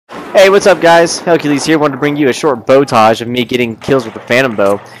Hey, what's up, guys? Halecules here. Wanted to bring you a short BOW-TAGE of me getting kills with the Phantom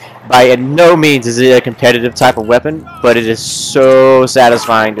Bow. By no means is it a competitive type of weapon, but it is so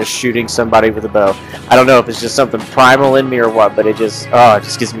satisfying just shooting somebody with a bow. I don't know if it's just something primal in me or what, but it just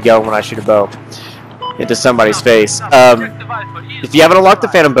gets me going when I shoot a bow into somebody's face. If you haven't unlocked the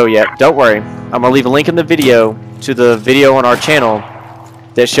Phantom Bow yet, don't worry. I'm gonna leave a link in the video to the video on our channel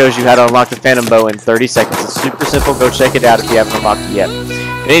that shows you how to unlock the Phantom Bow in 30 seconds. It's super simple. Go check it out if you haven't unlocked it yet.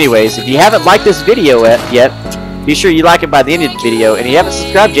 But anyways, if you haven't liked this video yet, be sure you like it by the end of the video. And if you haven't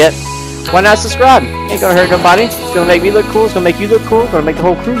subscribed yet, why not subscribe? Ain't gonna hurt nobody. It's gonna make me look cool. It's gonna make you look cool. It's gonna make the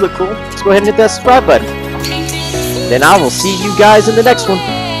whole crew look cool. Let's go ahead and hit that subscribe button. Then I will see you guys in the next one.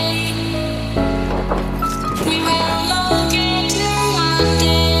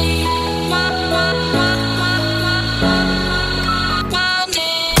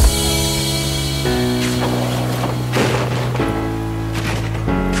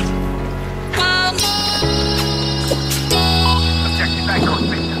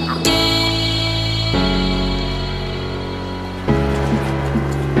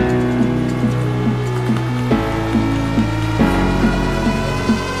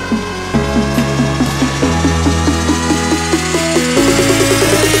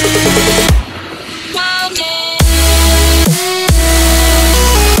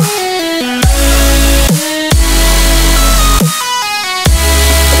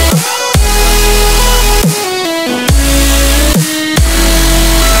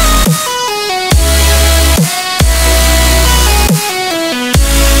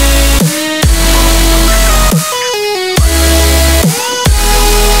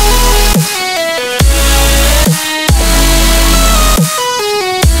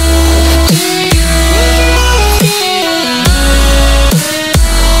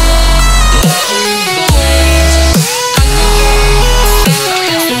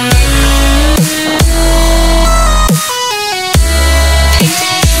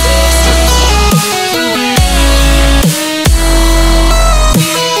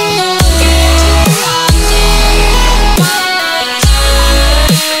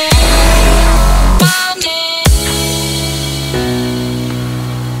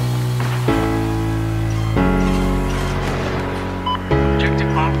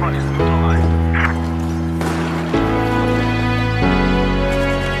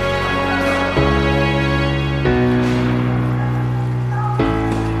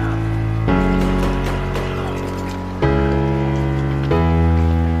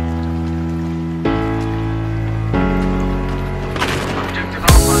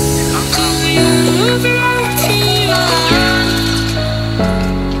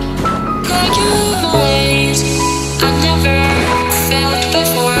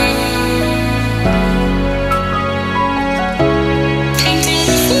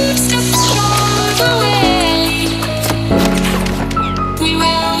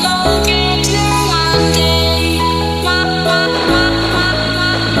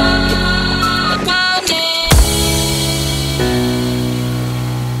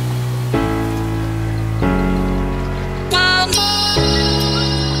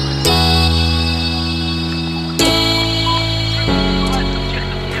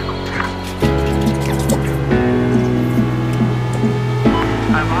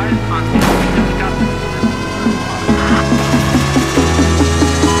 I've eyes on